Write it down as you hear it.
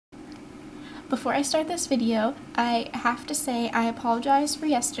Before I start this video, I have to say I apologize for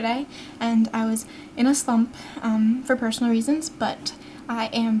yesterday, and I was in a slump for personal reasons, but I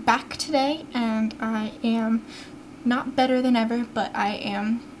am back today, and I am not better than ever, but I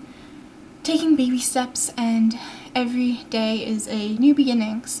am taking baby steps, and every day is a new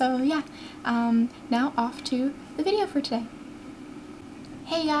beginning. So yeah, now off to the video for today.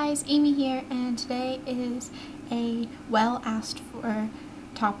 Hey guys, Amy here, and today is a well asked for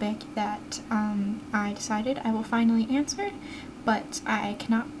topic that I decided I will finally answer, but I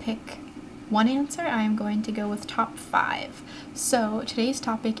cannot pick one answer. I am going to go with top 5. So today's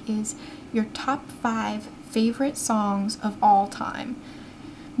topic is your top 5 favorite songs of all time.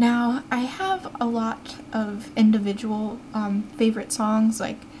 Now, I have a lot of individual favorite songs.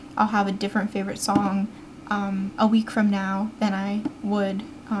 Like, I'll have a different favorite song a week from now than I would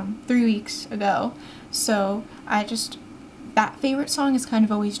 3 weeks ago. So that favorite song is kind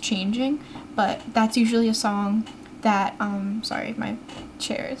of always changing, but that's usually a song that, sorry, my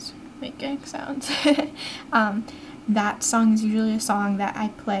chair is making sounds. That song is usually a song that I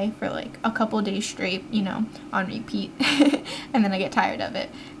play for like a couple days straight, you know, on repeat, and then I get tired of it.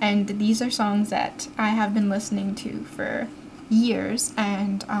 And these are songs that I have been listening to for years,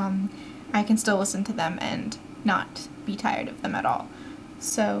 and I can still listen to them and not be tired of them at all.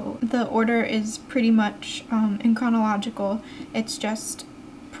 So the order is pretty much in chronological. It's just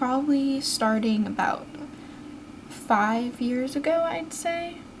probably starting about 5 years ago, I'd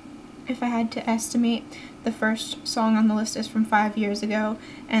say. If I had to estimate, the first song on the list is from 5 years ago,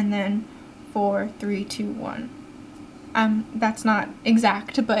 and then 4, 3, 2, 1. That's not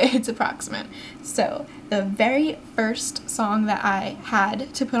exact, but it's approximate. So the very first song that I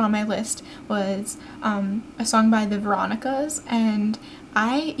had to put on my list was a song by the Veronicas, and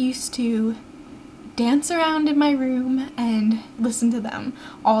I used to dance around in my room and listen to them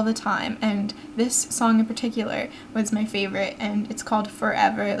all the time, and this song in particular was my favorite, and it's called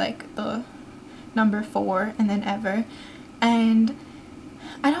Forever, like the number 4 and then ever. And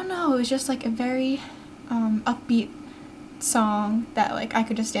I don't know, it was just like a very upbeat song that like I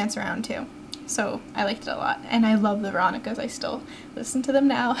could just dance around to, so I liked it a lot, and I love the Veronicas. I still listen to them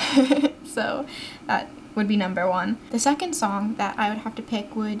now. So that would be number 1. The second song that I would have to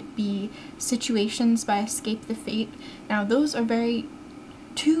pick would be Situations by Escape the Fate. Now those are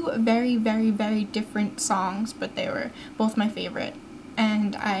two very different songs, but they were both my favorite,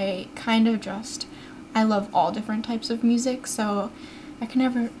 and I love all different types of music, so I can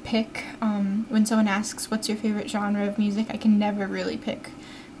never pick. When someone asks what's your favorite genre of music, I can never really pick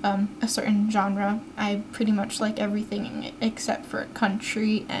a certain genre. I pretty much like everything except for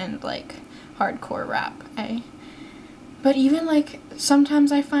country and like hardcore rap. But even like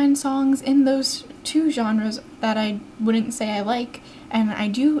sometimes I find songs in those two genres that I wouldn't say I like, and I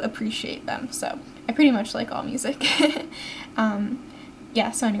do appreciate them, so I pretty much like all music.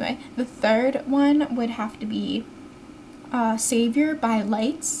 Yeah, so anyway, the third one would have to be Savior by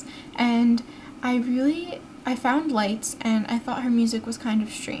Lights, and I found Lights and I thought her music was kind of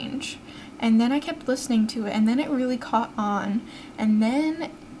strange, and then I kept listening to it, and then it really caught on, and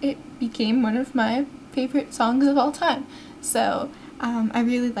then it became one of my favorite songs of all time. So I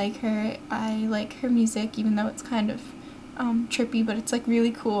really like her. I like her music, even though it's kind of trippy, but it's like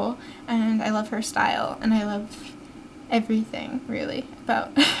really cool, and I love her style, and I love everything really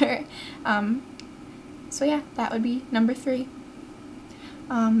about her. So yeah, that would be number 3.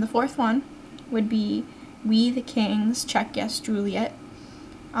 The fourth one would be We the Kings, Check Yes Juliet.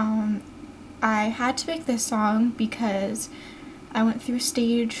 I had to pick this song because I went through a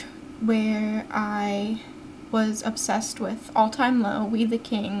stage where I was obsessed with All Time Low, We the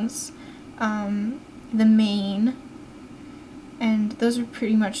Kings, The Maine, and those are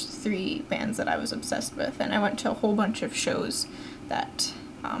pretty much the 3 bands that I was obsessed with, and I went to a whole bunch of shows that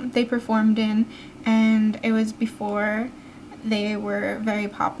they performed in, and it was before they were very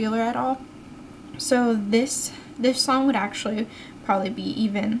popular at all. So this song would actually probably be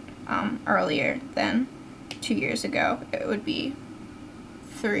even earlier than 2 years ago. It would be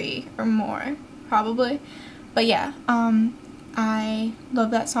 3 or more, probably. But yeah, I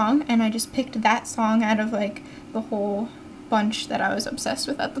love that song, and I just picked that song out of like the whole bunch that I was obsessed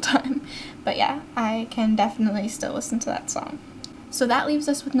with at the time. But yeah, I can definitely still listen to that song. So that leaves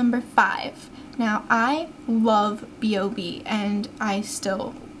us with number 5. Now, I love B.O.B., and I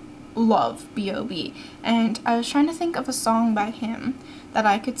still love B.O.B., and I was trying to think of a song by him that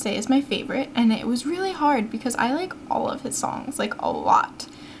I could say is my favorite, and it was really hard because I like all of his songs, like a lot.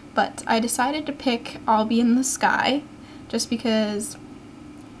 But I decided to pick I'll Be in the Sky, just because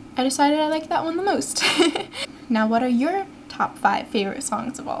I decided I liked that one the most. Now, what are your top top 5 favorite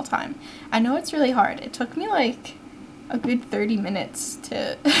songs of all time. I know it's really hard. It took me like a good 30 minutes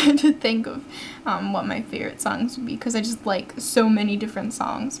to to think of what my favorite songs would be, because I just like so many different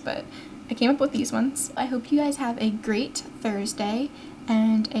songs, but I came up with these ones. I hope you guys have a great Thursday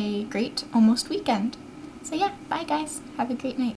and a great almost weekend. So yeah, bye guys. Have a great night.